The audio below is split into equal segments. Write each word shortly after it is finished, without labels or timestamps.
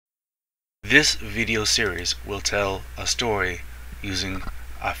This video series will tell a story using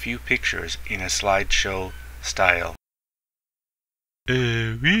a few pictures in a slideshow style.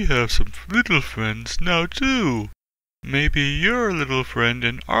 We have some little friends now too. Maybe your little friend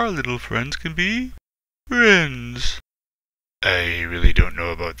and our little friends can be friends. I really don't know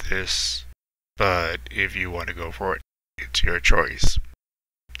about this, but if you want to go for it, it's your choice.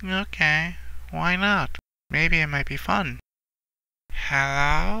 Okay, why not? Maybe it might be fun.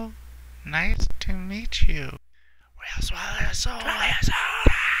 Hello? Nice to meet you. We'll swallow your soul.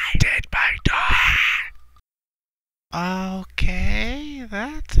 Dead by dawn. Okay,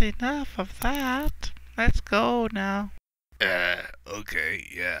 that's enough of that. Let's go now. Okay,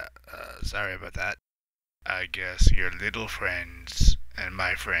 yeah, sorry about that. I guess your little friends and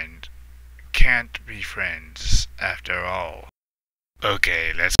my friend can't be friends after all.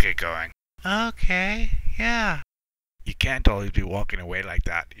 Okay, let's get going. Okay, yeah. You can't always be walking away like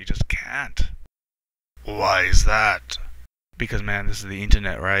that. You just can't. Why is that? Because, man, this is the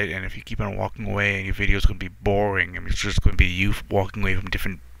internet, right? And if you keep on walking away and your video's going to be boring, I mean, it's just going to be you walking away from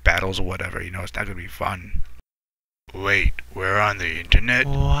different battles or whatever, you know, it's not going to be fun. Wait, we're on the internet?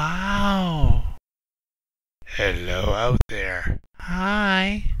 Wow. Hello out there.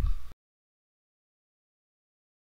 Hi.